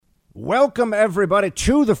Welcome, everybody,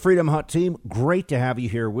 to the Freedom Hut team. Great to have you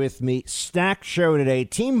here with me. Stacked show today.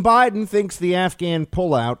 Team Biden thinks the Afghan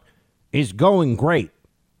pullout is going great.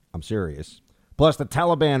 I'm serious. Plus, the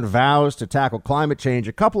Taliban vows to tackle climate change.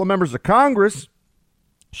 A couple of members of Congress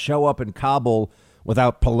show up in Kabul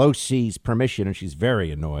without Pelosi's permission, and she's very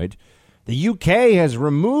annoyed. The UK has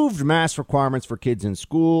removed mask requirements for kids in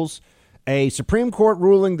schools. A Supreme Court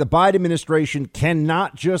ruling the Biden administration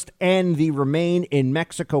cannot just end the Remain in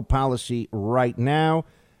Mexico policy right now.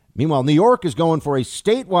 Meanwhile, New York is going for a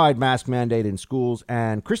statewide mask mandate in schools,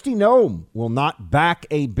 and Kristi Noem will not back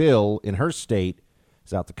a bill in her state,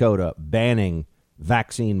 South Dakota, banning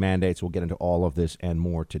vaccine mandates. We'll get into all of this and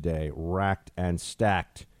more today, racked and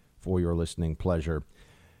stacked for your listening pleasure.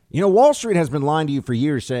 You know, Wall Street has been lying to you for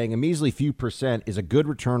years, saying a measly few percent is a good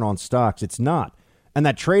return on stocks. It's not. And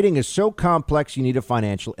that trading is so complex you need a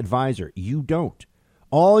financial advisor. You don't.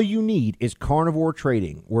 All you need is carnivore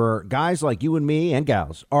trading, where guys like you and me and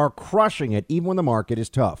gals are crushing it even when the market is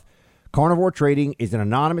tough. Carnivore Trading is an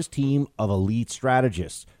anonymous team of elite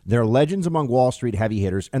strategists. They're legends among Wall Street heavy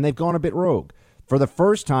hitters, and they've gone a bit rogue. For the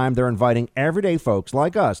first time, they're inviting everyday folks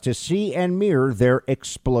like us to see and mirror their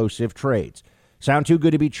explosive trades. Sound too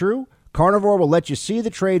good to be true? Carnivore will let you see the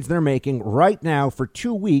trades they're making right now for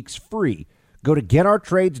 2 weeks free. Go to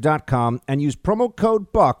getourtrades.com and use promo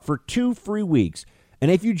code BUCK for 2 free weeks.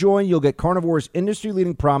 And if you join, you'll get Carnivore's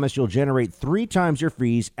industry-leading promise you'll generate 3 times your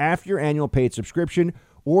fees after your annual paid subscription,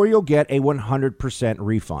 or you'll get a 100%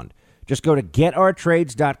 refund. Just go to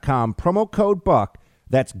getourtrades.com, promo code BUCK.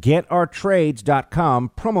 That's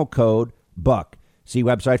getourtrades.com, promo code BUCK. See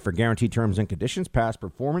website for guaranteed terms and conditions. Past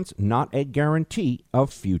performance, not a guarantee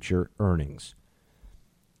of future earnings.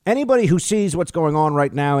 Anybody who sees what's going on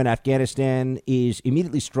right now in Afghanistan is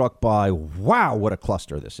immediately struck by, wow, what a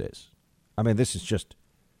cluster this is. I mean, this is just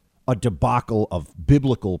a debacle of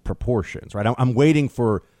biblical proportions, right? I'm waiting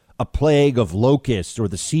for a plague of locusts or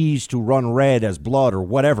the seas to run red as blood or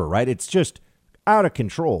whatever, right? It's just out of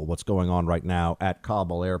control what's going on right now at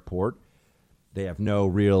Kabul airport. They have no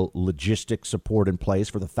real logistic support in place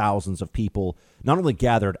for the thousands of people not only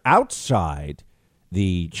gathered outside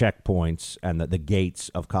the checkpoints and the gates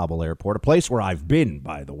of Kabul airport, a place where I've been,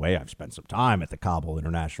 by the way. I've spent some time at the Kabul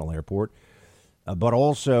International Airport, but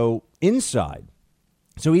also inside.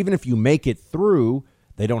 So even if you make it through,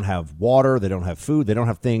 they don't have water, they don't have food, they don't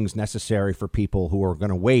have things necessary for people who are going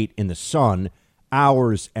to wait in the sun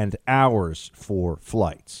hours and hours for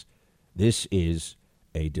flights. This is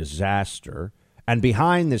a disaster. And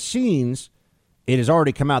behind the scenes, it has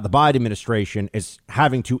already come out. The Biden administration is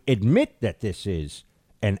having to admit that this is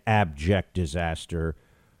an abject disaster.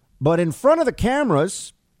 But in front of the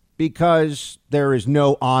cameras, because there is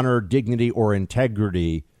no honor, dignity, or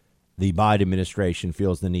integrity the Biden administration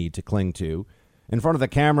feels the need to cling to, in front of the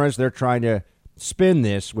cameras, they're trying to spin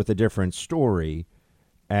this with a different story.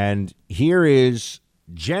 And here is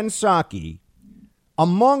Jen Psaki,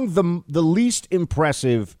 among the least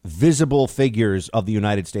impressive visible figures of the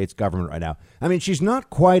United States government right now. I mean, she's not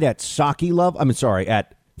quite at Psaki level.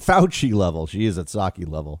 At Fauci level. She is at Psaki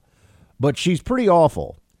level. But she's pretty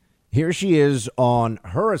awful. Here she is on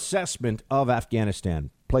her assessment of Afghanistan.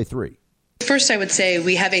 Play 3. First, I would say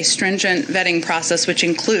we have a stringent vetting process, which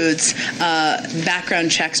includes background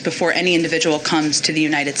checks before any individual comes to the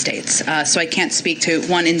United States. So I can't speak to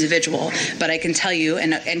one individual, but I can tell you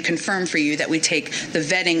and confirm for you that we take the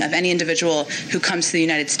vetting of any individual who comes to the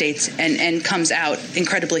United States and comes out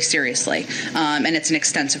incredibly seriously. And it's an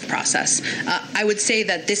extensive process. I would say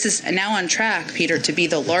that this is now on track, Peter, to be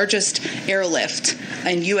the largest airlift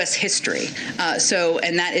in U.S. history.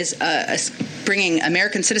 And that is bringing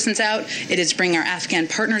American citizens out. It is bringing our Afghan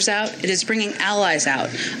partners out. It is bringing allies out.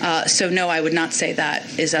 So, no, I would not say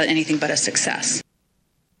that is anything but a success.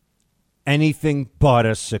 Anything but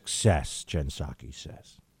a success, Jen Psaki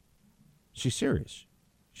says. She's serious.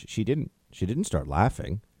 She didn't start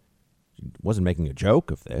laughing. She wasn't making a joke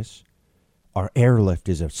of this. Our airlift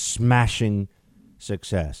is a smashing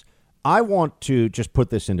success. I want to just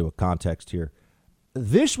put this into a context here.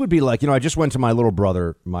 This would be like, I just went to my little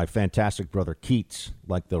brother, my fantastic brother Keats,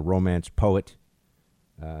 like the romance poet,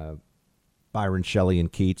 Byron Shelley and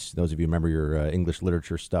Keats. Those of you remember your English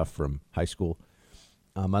literature stuff from high school.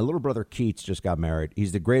 My little brother Keats just got married.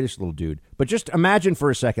 He's the greatest little dude. But just imagine for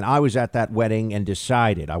a second, I was at that wedding and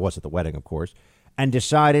decided, I was at the wedding, of course, and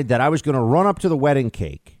decided that I was going to run up to the wedding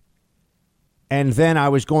cake, and then I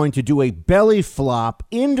was going to do a belly flop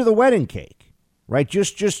into the wedding cake. Right,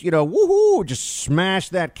 just woohoo, just smash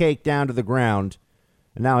that cake down to the ground.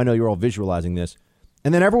 And now I know you're all visualizing this.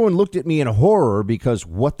 And then everyone looked at me in horror because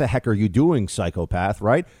what the heck are you doing, psychopath,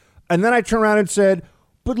 right? And then I turned around and said,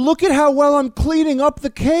 But look at how well I'm cleaning up the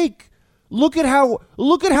cake. Look at how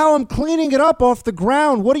I'm cleaning it up off the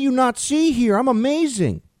ground. What do you not see here? I'm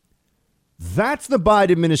amazing. That's the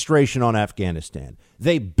Biden administration on Afghanistan.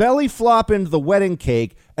 They belly flop into the wedding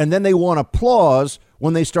cake, and then they want applause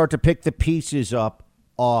when they start to pick the pieces up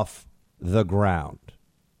off the ground.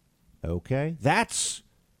 Okay? That's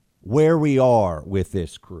where we are with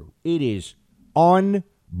this crew. It is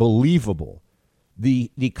unbelievable.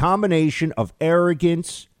 The combination of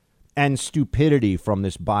arrogance and stupidity from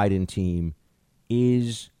this Biden team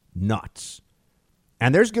is nuts.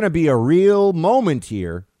 And there's going to be a real moment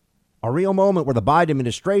here, a real moment where the Biden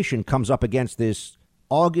administration comes up against this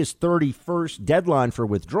August 31st deadline for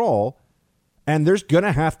withdrawal, and there's going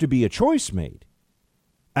to have to be a choice made.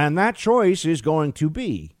 And that choice is going to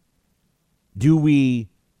be, do we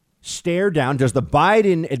stare down, does the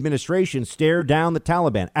Biden administration stare down the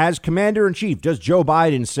Taliban? As commander-in-chief, does Joe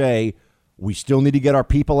Biden say, we still need to get our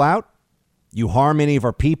people out? You harm any of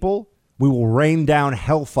our people, we will rain down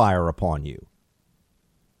hellfire upon you.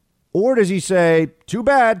 Or does he say, too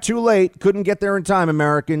bad, too late, couldn't get there in time,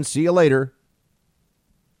 Americans, see you later.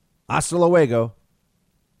 Hasta luego.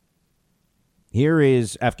 Here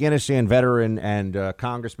is Afghanistan veteran and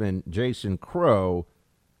Congressman Jason Crow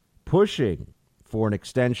pushing for an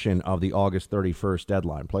extension of the August 31st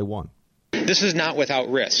deadline. Play one. This is not without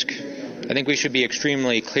risk. I think we should be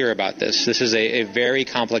extremely clear about this. This is a very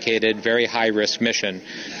complicated, very high-risk mission.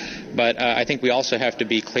 But I think we also have to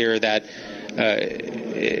be clear that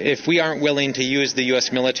if we aren't willing to use the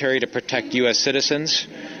U.S. military to protect U.S. citizens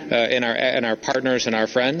and our partners and our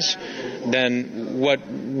friends, then what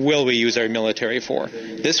will we use our military for?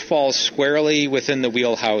 This falls squarely within the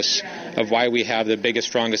wheelhouse of why we have the biggest,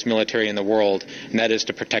 strongest military in the world, and that is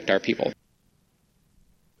to protect our people.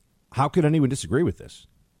 How could anyone disagree with this?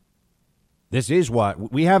 This is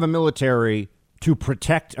what we have, a military to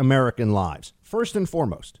protect American lives. First and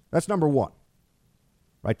foremost, that's number one,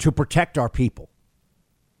 right? To protect our people.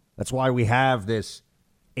 That's why we have this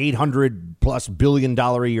 $800+ billion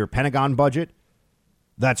a year Pentagon budget.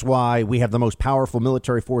 That's why we have the most powerful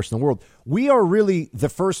military force in the world. We are really the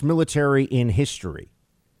first military in history.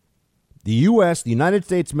 The U.S., the United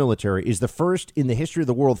States military, is the first in the history of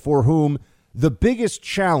the world for whom the biggest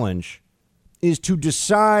challenge is to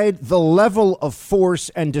decide the level of force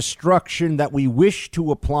and destruction that we wish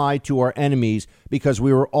to apply to our enemies, because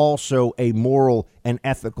we are also a moral and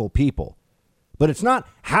ethical people. But it's not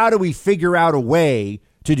how do we figure out a way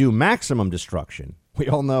to do maximum destruction. We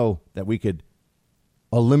all know that we could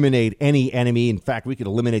eliminate any enemy. In fact, we could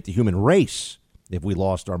eliminate the human race if we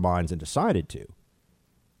lost our minds and decided to.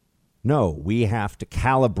 No, we have to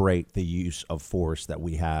calibrate the use of force that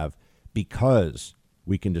we have, because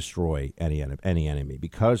we can destroy any enemy,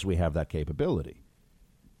 because we have that capability.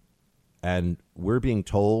 And we're being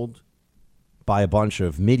told by a bunch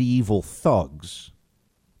of medieval thugs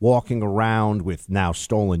walking around with now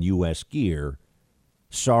stolen U.S. gear,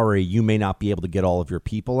 sorry, you may not be able to get all of your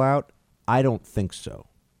people out. I don't think so.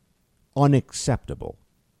 Unacceptable.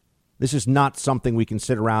 This is not something we can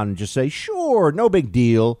sit around and just say, sure, no big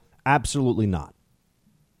deal. Absolutely not.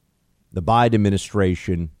 The Biden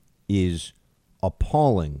administration is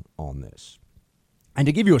appalling on this. And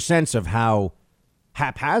to give you a sense of how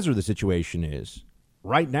haphazard the situation is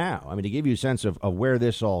right now, I mean, to give you a sense of where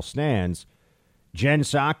this all stands, Jen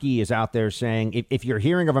Psaki is out there saying, if you're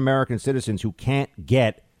hearing of American citizens who can't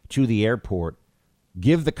get to the airport,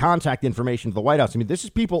 give the contact information to the White House. I mean, this is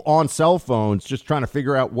people on cell phones just trying to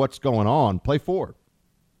figure out what's going on. Play four.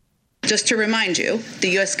 Just to remind you, the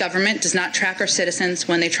U.S. government does not track our citizens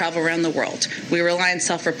when they travel around the world. We rely on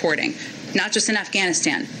self-reporting, not just in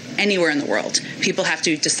Afghanistan, anywhere in the world. People have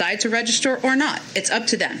to decide to register or not. It's up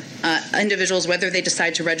to them, individuals, whether they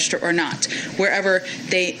decide to register or not, wherever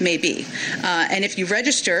they may be. And if you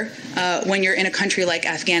register when you're in a country like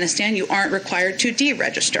Afghanistan, you aren't required to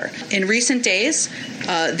deregister. In recent days,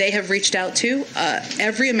 they have reached out to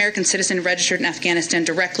every American citizen registered in Afghanistan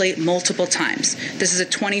directly multiple times. This is a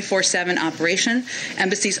 24/7 operation.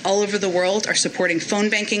 Embassies all over the world are supporting phone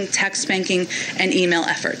banking, text banking, and email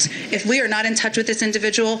efforts. If we are not in touch with this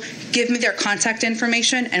individual, give me their contact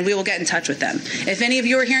information and we will get in touch with them. If any of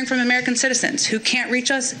you are hearing from American citizens who can't reach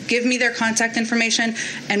us, give me their contact information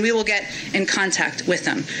and we will get in contact with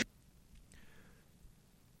them.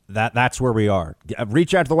 That's where we are.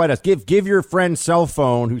 Reach out to the White House. Give your friend's cell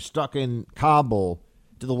phone who's stuck in Kabul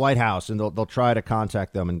to the White House, and they'll try to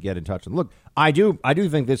contact them and get in touch with them. Look, I do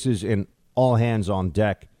think this is an all hands on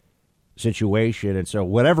deck situation, and so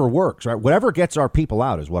whatever works, right? Whatever gets our people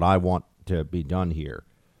out is what I want to be done here.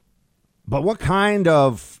 But what kind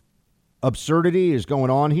of absurdity is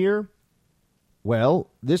going on here? Well,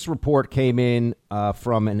 this report came in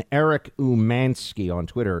from an Eric Umansky on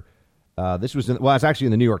Twitter. It's actually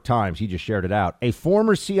in the New York Times. He just shared it out. A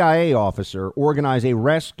former CIA officer organized a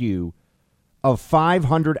rescue of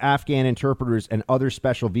 500 Afghan interpreters and other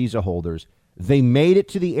special visa holders. They made it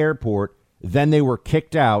to the airport. Then they were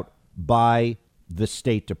kicked out by the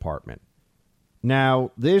State Department.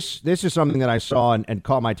 Now, this is something that I saw and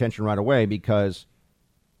caught my attention right away because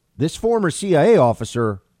this former CIA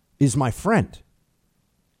officer is my friend.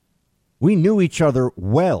 We knew each other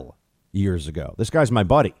well years ago. This guy's my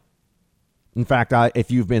buddy. In fact,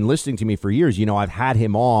 if you've been listening to me for years, you know I've had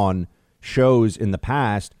him on shows in the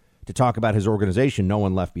past to talk about his organization, No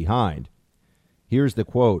One Left Behind. Here's the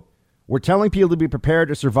quote. "We're telling people to be prepared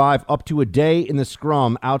to survive up to a day in the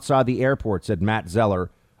scrum outside the airport," said Matt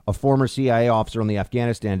Zeller, a former CIA officer on the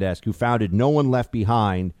Afghanistan desk who founded No One Left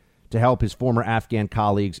Behind to help his former Afghan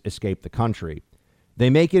colleagues escape the country. "They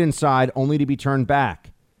make it inside only to be turned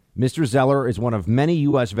back. Mr. Zeller is one of many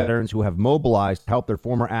U.S. veterans who have mobilized to help their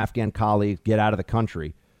former Afghan colleagues get out of the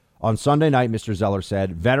country. On Sunday night," Mr. Zeller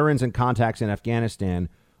said, "veterans and contacts in Afghanistan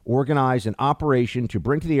organized an operation to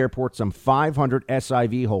bring to the airport some 500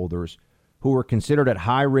 SIV holders who were considered at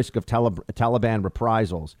high risk of Taliban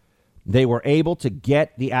reprisals. They were able to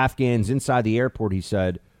get the Afghans inside the airport," he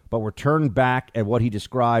said, "but were turned back at what he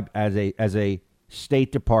described as a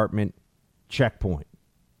State Department checkpoint."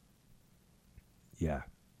 Yeah.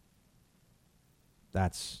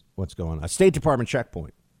 That's what's going on. A State Department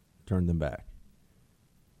checkpoint turned them back.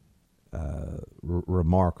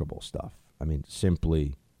 Remarkable stuff. I mean,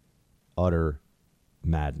 simply utter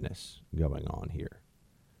madness going on here.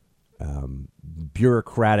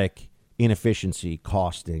 Bureaucratic inefficiency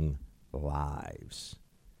costing lives.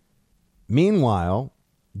 Meanwhile,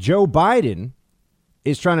 Joe Biden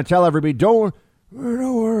is trying to tell everybody, don't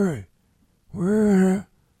worry. We're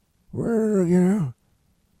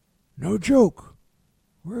no joke.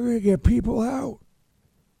 We're going to get people out.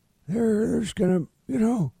 They're just going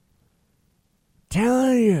to,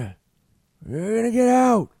 telling you, they're going to get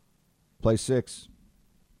out. Play 6.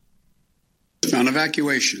 On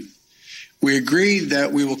evacuation, we agreed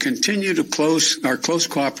that we will continue to close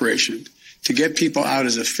cooperation to get people out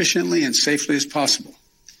as efficiently and safely as possible.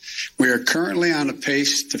 We are currently on a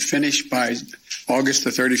pace to finish by August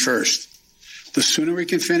the 31st. The sooner we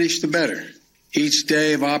can finish, the better. Each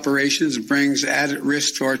day of operations brings added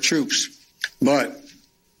risk to our troops, but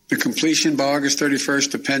the completion by August 31st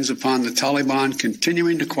depends upon the Taliban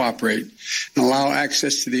continuing to cooperate and allow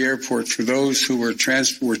access to the airport for those who were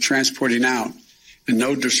transporting out and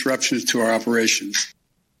no disruptions to our operations.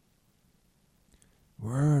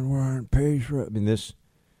 We're on pace. I mean, this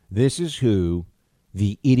is who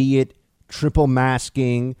the idiot triple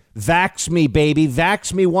masking, vax me, baby,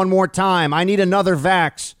 vax me one more time. I need another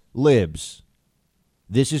vax libs.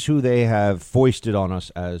 This is who they have foisted on us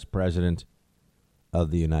as president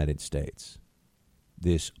of the United States.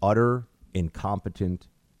 This utter, incompetent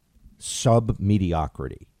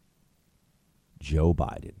sub-mediocrity. Joe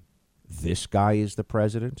Biden. This guy is the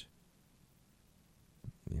president.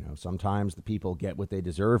 Sometimes the people get what they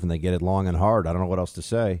deserve and they get it long and hard. I don't know what else to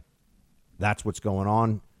say. That's what's going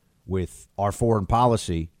on with our foreign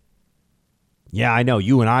policy. Yeah, I know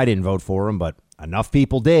you and I didn't vote for him, but enough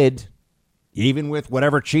people did. Even with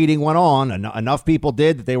whatever cheating went on, enough people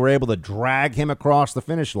did that they were able to drag him across the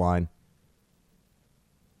finish line.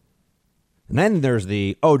 And then there's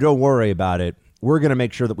don't worry about it. We're going to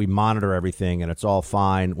make sure that we monitor everything and it's all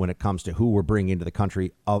fine when it comes to who we're bringing into the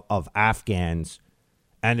country of Afghans.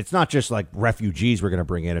 And it's not just like refugees we're going to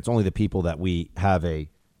bring in. It's only the people that we have a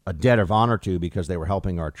debt of honor to because they were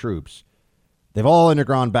helping our troops. They've all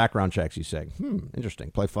undergone background checks, he's saying.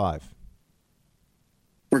 Interesting. Play 5.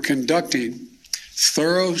 We're conducting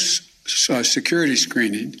thorough security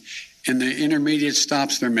screening in the intermediate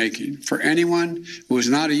stops they're making for anyone who is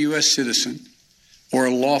not a U.S. citizen or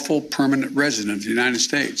a lawful permanent resident of the United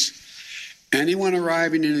States. Anyone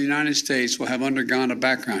arriving in the United States will have undergone a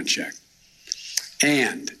background check.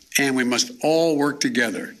 And we must all work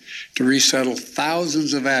together to resettle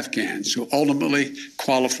thousands of Afghans who ultimately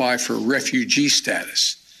qualify for refugee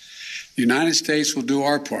status. The United States will do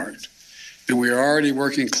our part. And we are already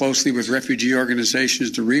working closely with refugee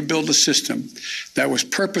organizations to rebuild a system that was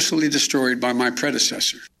purposefully destroyed by my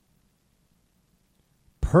predecessor.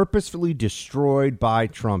 Purposefully destroyed by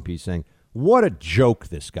Trump, he's saying. What a joke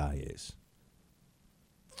this guy is.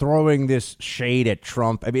 Throwing this shade at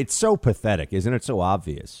Trump. I mean, it's so pathetic, isn't it? So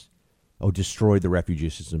obvious. Oh, destroyed the refugee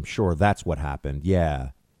system. Sure, that's what happened. Yeah,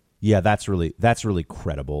 that's really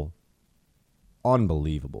credible.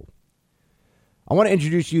 Unbelievable. I want to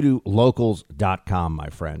introduce you to Locals.com, my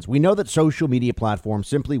friends. We know that social media platforms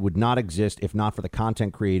simply would not exist if not for the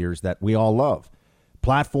content creators that we all love.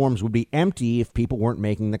 Platforms would be empty if people weren't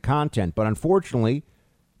making the content. But unfortunately,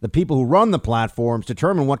 the people who run the platforms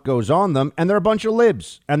determine what goes on them, and they're a bunch of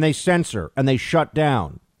libs, and they censor, and they shut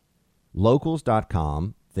down.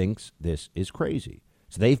 Locals.com thinks this is crazy.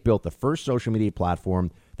 So they've built the first social media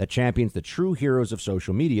platform that champions the true heroes of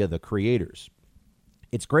social media, the creators.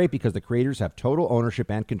 It's great because the creators have total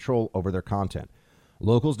ownership and control over their content.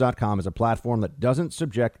 Locals.com is a platform that doesn't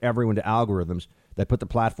subject everyone to algorithms that put the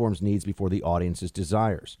platform's needs before the audience's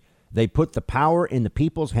desires. They put the power in the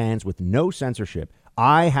people's hands with no censorship.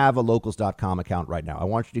 I have a Locals.com account right now. I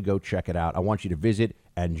want you to go check it out. I want you to visit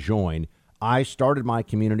and join. I started my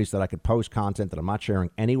community so that I could post content that I'm not sharing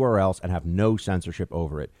anywhere else and have no censorship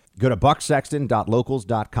over it. Go to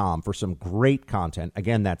bucksexton.locals.com for some great content.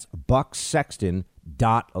 Again, that's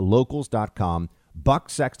bucksexton.locals.com.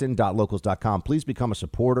 bucksexton.locals.com. Please become a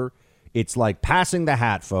supporter. It's like passing the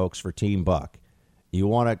hat, folks, for Team Buck. You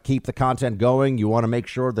want to keep the content going. You want to make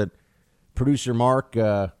sure that producer Mark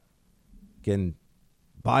can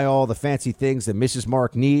buy all the fancy things that Mrs.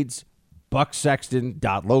 Mark needs.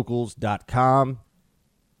 bucksexton.locals.com.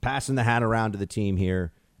 Passing the hat around to the team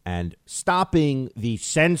here and stopping the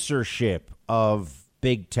censorship of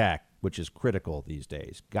big tech, which is critical these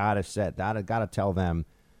days. Gotta tell them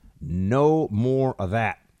no more of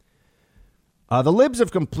that. The libs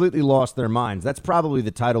have completely lost their minds. That's probably the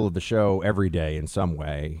title of the show every day in some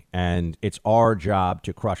way. And it's our job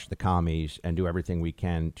to crush the commies and do everything we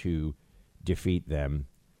can to defeat them.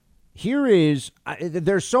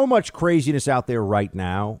 There's so much craziness out there right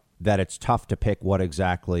now that it's tough to pick what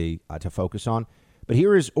exactly to focus on. But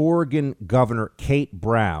here is Oregon Governor Kate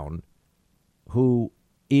Brown, who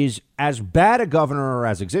is as bad a governor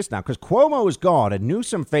as exists now, because Cuomo is gone and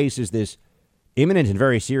Newsom faces this imminent and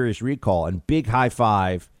very serious recall. And big high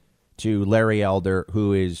five to Larry Elder,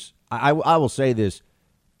 who is, I will say this,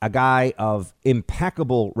 a guy of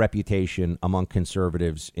impeccable reputation among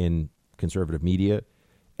conservatives in conservative media.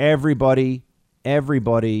 Everybody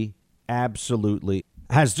absolutely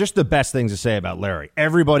has just the best things to say about Larry.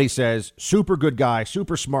 Everybody says super good guy,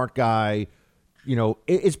 super smart guy,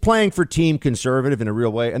 is playing for team conservative in a real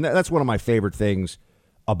way. And that's one of my favorite things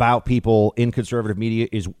about people in conservative media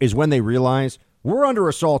is when they realize we're under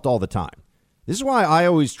assault all the time. This is why I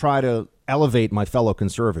always try to elevate my fellow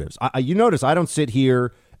conservatives. You notice I don't sit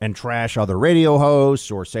here and trash other radio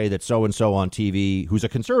hosts or say that so-and-so on TV who's a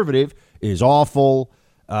conservative is awful.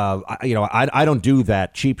 I don't do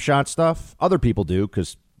that cheap shot stuff. Other people do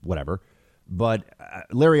because whatever. But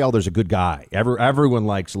Larry Elder's a good guy. Everyone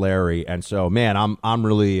likes Larry. And so, man, I'm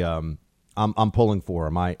really I'm pulling for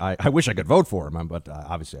him. I wish I could vote for him, but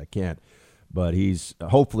obviously I can't. But he's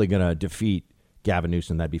hopefully going to defeat Gavin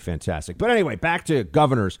Newsom. That'd be fantastic. But anyway, back to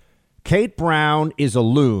governors. Kate Brown is a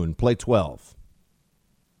loon. Play 12.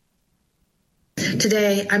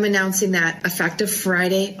 Today, I'm announcing that effective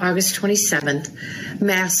Friday, August 27th,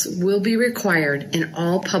 masks will be required in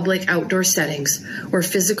all public outdoor settings where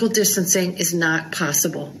physical distancing is not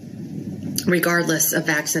possible, regardless of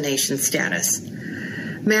vaccination status.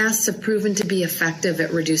 Masks have proven to be effective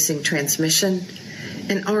at reducing transmission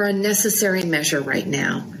and are a necessary measure right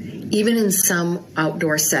now, even in some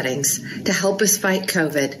outdoor settings, to help us fight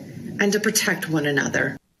COVID and to protect one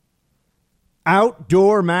another.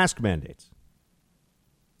 Outdoor mask mandates.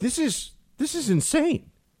 This is insane.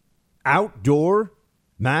 Outdoor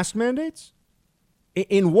mask mandates?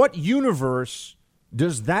 In what universe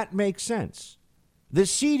does that make sense? The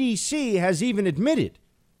CDC has even admitted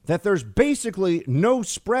that there's basically no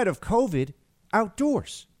spread of COVID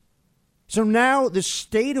outdoors. So now the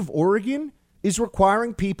state of Oregon is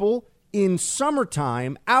requiring people in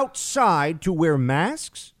summertime outside to wear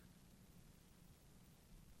masks?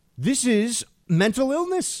 This is mental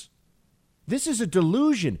illness. This is a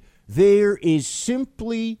delusion. There is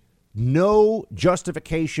simply no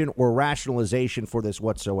justification or rationalization for this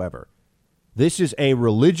whatsoever. This is a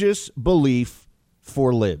religious belief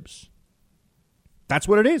for libs. That's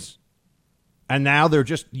what it is. And now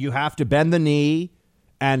you have to bend the knee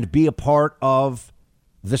and be a part of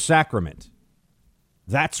the sacrament.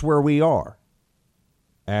 That's where we are.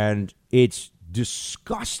 And it's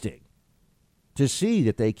disgusting to see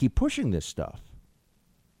that they keep pushing this stuff.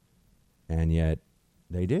 And yet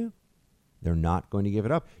they do. They're not going to give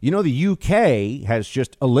it up. The UK has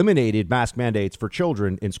just eliminated mask mandates for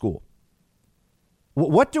children in school.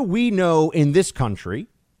 What do we know in this country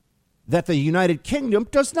that the United Kingdom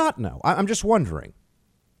does not know? I'm just wondering.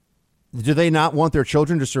 Do they not want their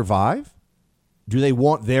children to survive? Do they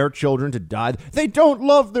want their children to die? They don't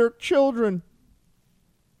love their children.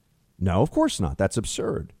 No, of course not. That's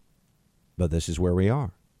absurd. But this is where we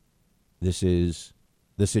are. This is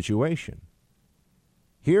the situation.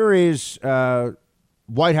 Here is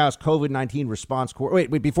White House COVID-19 response. Wait,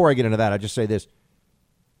 before I get into that, I just say this.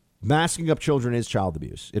 Masking up children is child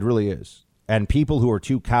abuse. It really is. And people who are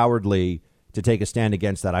too cowardly to take a stand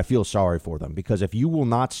against that, I feel sorry for them. Because if you will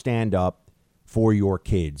not stand up for your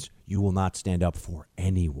kids, you will not stand up for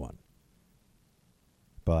anyone.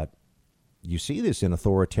 But you see this in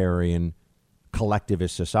authoritarian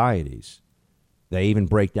collectivist societies. They even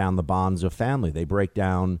break down the bonds of family. They break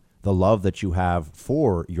down the love that you have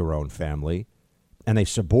for your own family, and they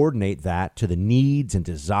subordinate that to the needs and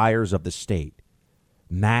desires of the state.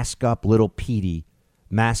 Mask up little Petey,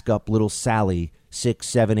 mask up little Sally, 6,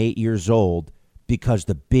 7, 8 years old, because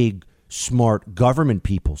the big, smart government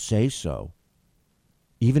people say so.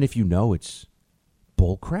 Even if you know it's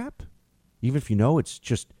bullcrap, even if you know it's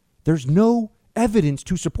just, there's no evidence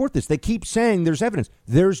to support this. They keep saying there's evidence.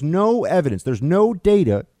 There's no evidence. There's no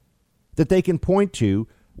data that they can point to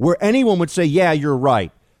where anyone would say, yeah, you're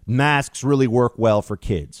right. Masks really work well for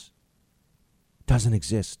kids. Doesn't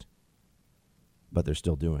exist. But they're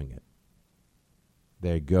still doing it.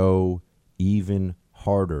 They go even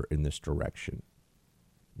harder in this direction.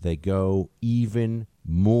 They go even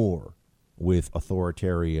more with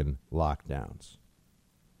authoritarian lockdowns.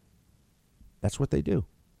 That's what they do.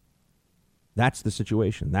 That's the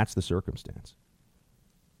situation. That's the circumstance.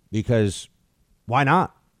 Because why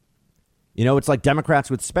not? You know, it's like Democrats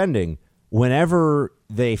with spending. Whenever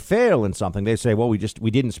they fail in something, they say, well, we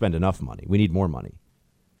didn't spend enough money. We need more money.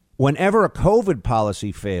 Whenever a COVID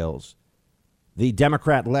policy fails, the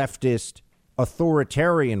Democrat leftist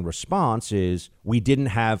authoritarian response is we didn't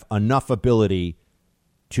have enough ability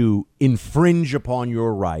to infringe upon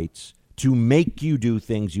your rights, to make you do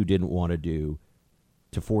things you didn't want to do,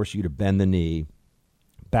 to force you to bend the knee,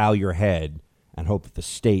 bow your head, and hope that the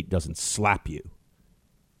state doesn't slap you.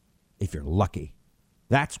 If you're lucky.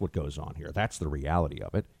 That's what goes on here. That's the reality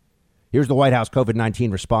of it. Here's the White House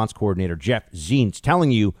COVID-19 response coordinator, Jeff Zients,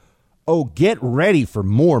 telling you, oh, get ready for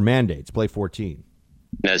more mandates. Play 14.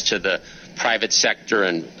 As to the private sector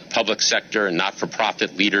and public sector and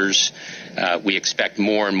not-for-profit leaders, we expect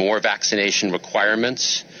more and more vaccination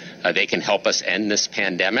requirements. They can help us end this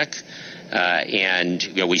pandemic. And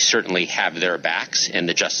we certainly have their backs. And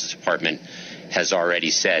the Justice Department has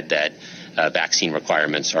already said that vaccine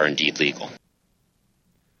requirements are indeed legal.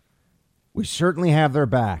 We certainly have their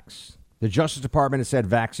backs. The Justice Department has said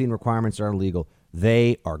vaccine requirements are illegal.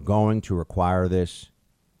 They are going to require this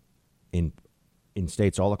in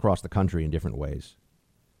states all across the country in different ways.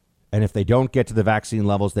 And if they don't get to the vaccine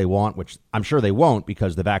levels they want, which I'm sure they won't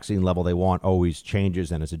because the vaccine level they want always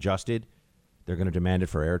changes and is adjusted, they're going to demand it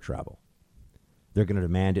for air travel. They're going to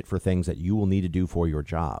demand it for things that you will need to do for your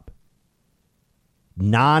job.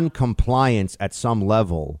 Non-compliance at some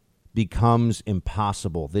level becomes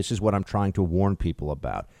impossible. This is what I'm trying to warn people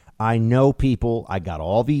about. I know people, I got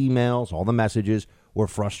all the emails, all the messages, were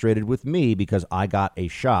frustrated with me because I got a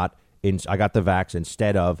shot, I got the vax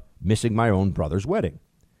instead of missing my own brother's wedding.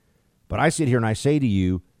 But I sit here and I say to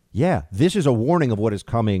you, yeah, this is a warning of what is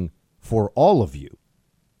coming for all of you.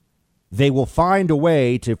 They will find a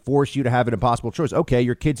way to force you to have an impossible choice. Okay,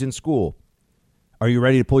 your kid's in school. Are you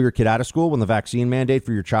ready to pull your kid out of school when the vaccine mandate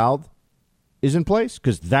for your child is in place?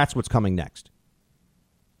 Because that's what's coming next.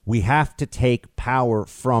 We have to take power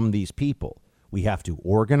from these people. We have to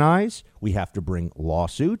organize. We have to bring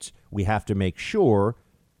lawsuits. We have to make sure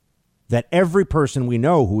that every person we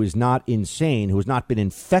know who is not insane, who has not been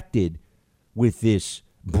infected with this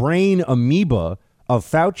brain amoeba of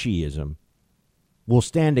Fauciism, will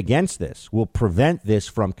stand against this, will prevent this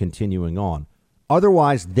from continuing on.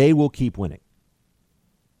 Otherwise, they will keep winning.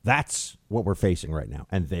 That's what we're facing right now.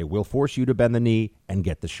 And they will force you to bend the knee and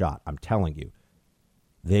get the shot. I'm telling you.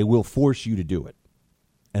 They will force you to do it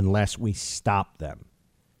unless we stop them.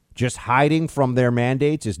 Just hiding from their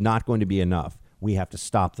mandates is not going to be enough. We have to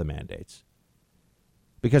stop the mandates.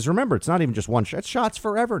 Because remember, it's not even just one shot. It's shots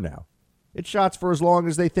forever now. It's shots for as long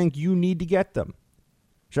as they think you need to get them.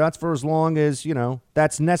 Shots for as long as,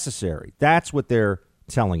 that's necessary. That's what they're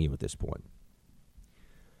telling you at this point.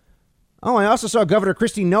 Oh, I also saw Governor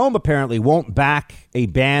Kristi Noem apparently won't back a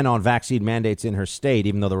ban on vaccine mandates in her state,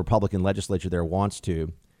 even though the Republican legislature there wants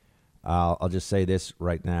to. I'll just say this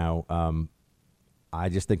right now. I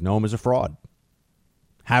just think Noem is a fraud.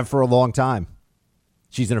 Have for a long time.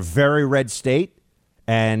 She's in a very red state,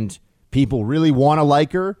 and people really want to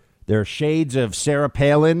like her. There are shades of Sarah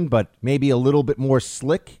Palin, but maybe a little bit more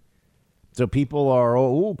slick. So people are,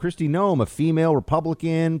 Kristi Noem, a female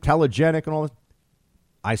Republican, telegenic and all that.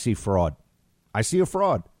 I see fraud. I see a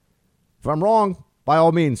fraud. If I'm wrong, by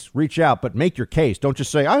all means, reach out, but make your case. Don't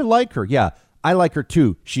just say, I like her. Yeah, I like her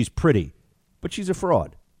too. She's pretty, but she's a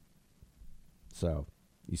fraud. So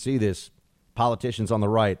you see this. Politicians on the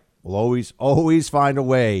right will always find a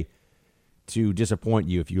way to disappoint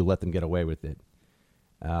you if you let them get away with it.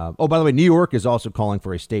 By the way, New York is also calling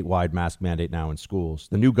for a statewide mask mandate now in schools.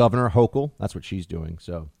 The new governor, Hochul, that's what she's doing,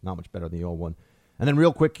 so not much better than the old one. And then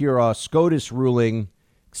real quick here, SCOTUS ruling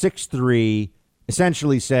 6-3,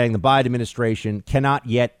 essentially saying the Biden administration cannot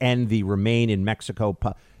yet end the Remain in Mexico.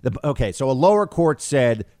 So a lower court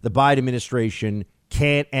said the Biden administration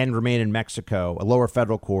can't end Remain in Mexico, a lower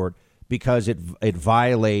federal court, because it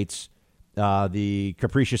violates the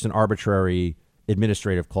capricious and arbitrary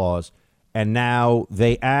administrative clause. And now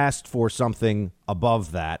they asked for something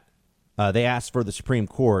above that. They asked for the Supreme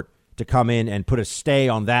Court to come in and put a stay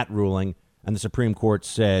on that ruling. And the Supreme Court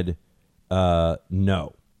said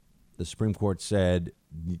no. The Supreme Court said,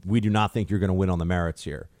 we do not think you're going to win on the merits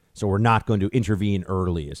here. So we're not going to intervene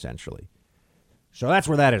early, essentially. So that's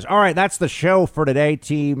where that is. All right, that's the show for today,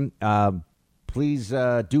 team. Please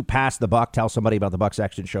do pass the buck. Tell somebody about the Buck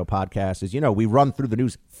Sexton Show podcast. As you know, we run through the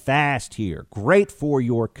news fast here. Great for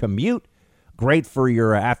your commute. Great for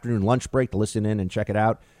your afternoon lunch break to listen in and check it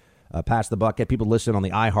out. Pass the buck. Get people to listen on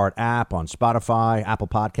the iHeart app, on Spotify, Apple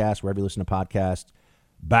Podcasts, wherever you listen to podcasts.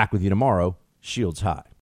 Back with you tomorrow. Shields high.